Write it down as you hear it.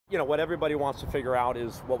You know, what everybody wants to figure out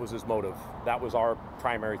is what was his motive. That was our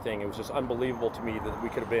primary thing. It was just unbelievable to me that we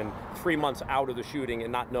could have been 3 months out of the shooting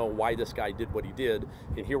and not know why this guy did what he did.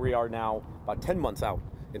 And here we are now, about 10 months out,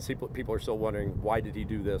 and people are still wondering, why did he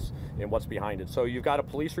do this and what's behind it? So you've got a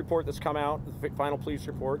police report that's come out, the final police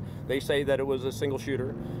report. They say that it was a single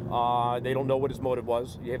shooter. They don't know what his motive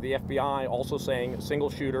was. You have the FBI also saying a single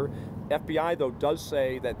shooter. FBI, though, does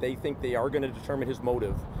say that they think they are going to determine his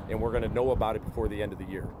motive, and we're going to know about it before the end of the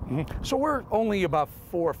year. Mm-hmm. So we're only about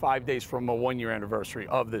 4 or 5 days from a 1-year anniversary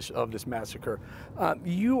of this massacre.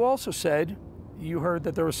 You also said you heard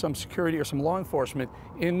that there was some security or some law enforcement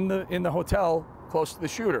in the hotel close to the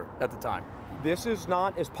shooter at the time. This is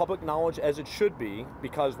not as public knowledge as it should be,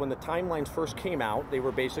 because when the timelines first came out, they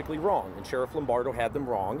were basically wrong, and Sheriff Lombardo had them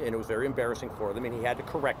wrong, and it was very embarrassing for them, and he had to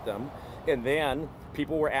correct them. And then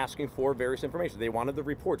people were asking for various information. They wanted the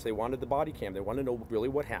reports, they wanted the body cam, they wanted to know really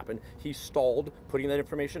what happened. He stalled putting that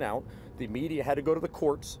information out. The media had to go to the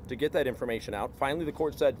courts to get that information out. Finally, the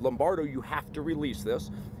court said, Lombardo, you have to release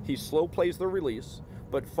this. He slow plays the release,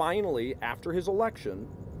 but finally, after his election,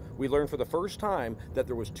 we learned for the first time that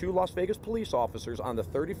there was 2 Las Vegas police officers on the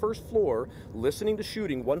 31st floor listening to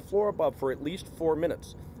shooting 1 floor above for at least 4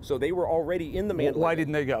 minutes. So they were already in the Mandalay Bay. Why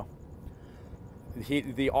didn't they go?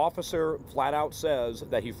 The officer flat out says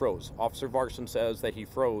that he froze. Officer Varson says that he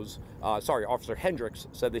froze. Officer Hendricks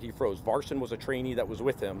said that he froze. Varson was a trainee that was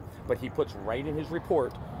with him, but he puts right in his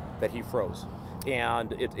report that he froze.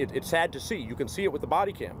 And it's sad to see. You can see it with the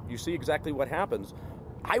body cam. You see exactly what happens.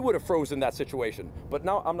 I would have frozen that situation, but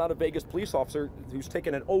now I'm not a Vegas police officer who's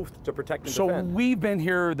taken an oath to protect and defend. So we've been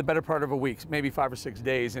here the better part of a week, maybe 5 or 6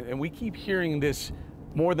 days, and we keep hearing this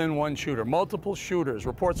more than one shooter, multiple shooters,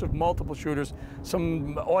 reports of multiple shooters,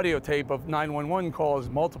 some audio tape of 911 calls,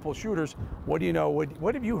 multiple shooters. What do you know?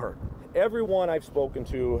 What have you heard? Everyone I've spoken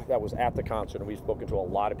to that was at the concert, and we've spoken to a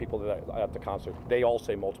lot of people that at the concert, they all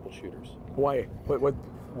say multiple shooters. Why? What?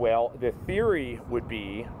 Well, the theory would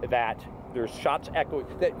be that there's shots echoing.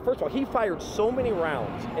 That, first of all, he fired so many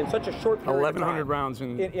rounds in such a short period 1,100 of time, rounds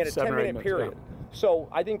in a 10-minute period. Yeah. So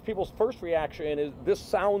I think people's first reaction is, this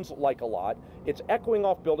sounds like a lot. It's echoing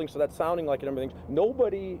off buildings, so that's sounding like it and everything.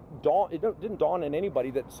 It didn't dawn on anybody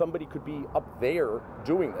that somebody could be up there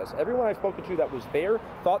doing this. Everyone I've spoken to that was there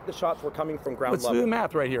thought the shots were coming from ground level. Let's do the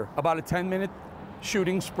math right here. About a 10-minute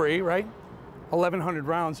shooting spree, right? 1,100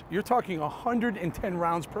 rounds. You're talking 110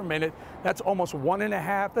 rounds per minute. That's almost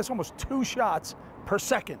 1.5. That's almost 2 shots per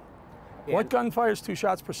second. And what gun fires 2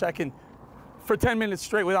 shots per second for 10 minutes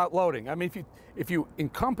straight without loading? I mean, if you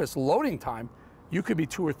encompass loading time, you could be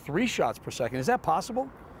 2 or 3 shots per second. Is that possible?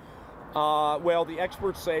 Well, the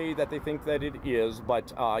experts say that they think that it is,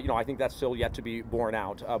 but I think that's still yet to be borne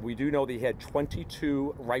out. We do know that he had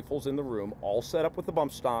 22 rifles in the room, all set up with the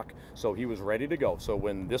bump stock, so he was ready to go. So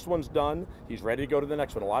when this one's done, he's ready to go to the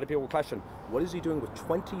next one. A lot of people will question, what is he doing with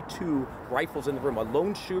 22 rifles in the room? A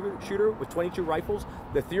lone shooter with 22 rifles?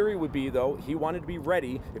 The theory would be, though, he wanted to be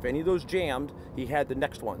ready. If any of those jammed, he had the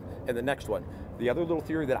next one and the next one. The other little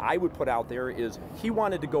theory that I would put out there is he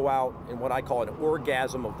wanted to go out in what I call an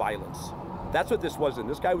orgasm of violence. That's what this was. And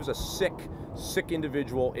this guy was a sick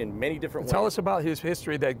individual in many different ways. Tell us about his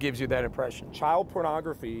history that gives you that impression. Child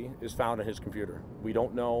pornography is found on his computer. We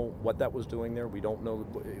don't know what that was doing there. We don't know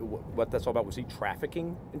what that's all about. Was he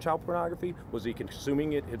trafficking in child pornography? Was he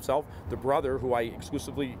consuming it himself? The brother, who I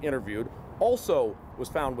exclusively interviewed, also was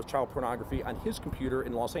found with child pornography on his computer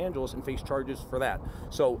in Los Angeles and faced charges for that.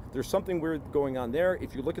 So there's something weird going on there.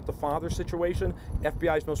 If you look at the father situation,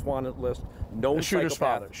 FBI's most wanted list, known the shooter's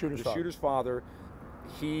psychopath. father. The shooter's father.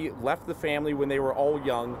 He left the family when they were all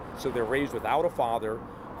young, so they're raised without a father.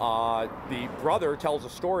 The brother tells a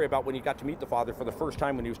story about when he got to meet the father for the first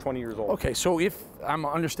time when he was 20 years old. Okay, so if I'm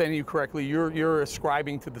understanding you correctly, you're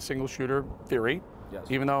ascribing to the single shooter theory, yes,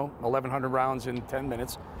 even though 1,100 rounds in 10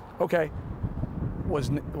 minutes. Okay.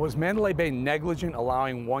 Was Mandalay Bay negligent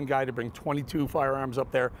allowing one guy to bring 22 firearms up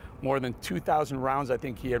there, more than 2,000 rounds I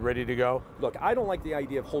think he had ready to go? Look, I don't like the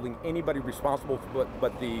idea of holding anybody responsible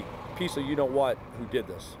but the piece of you-know-what who did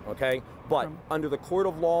this, okay? But under the court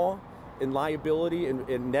of law and liability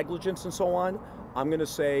and negligence and so on, I'm going to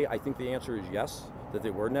say I think the answer is yes, that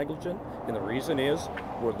they were negligent. And the reason is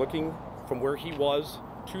we're looking from where he was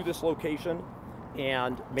to this location.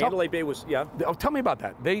 And Mandalay Bay was, yeah. Oh, tell me about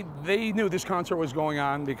that. They knew this concert was going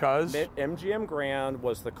on because? MGM Grand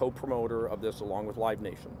was the co-promoter of this along with Live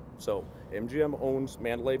Nation. So MGM owns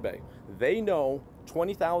Mandalay Bay. They know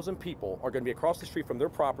 20,000 people are going to be across the street from their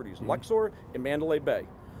properties, Luxor and Mandalay Bay.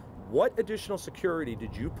 What additional security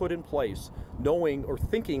did you put in place knowing or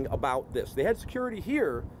thinking about this? They had security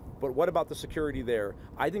here, But what about the security there?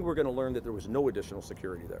 I think we're going to learn that there was no additional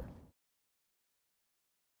security there.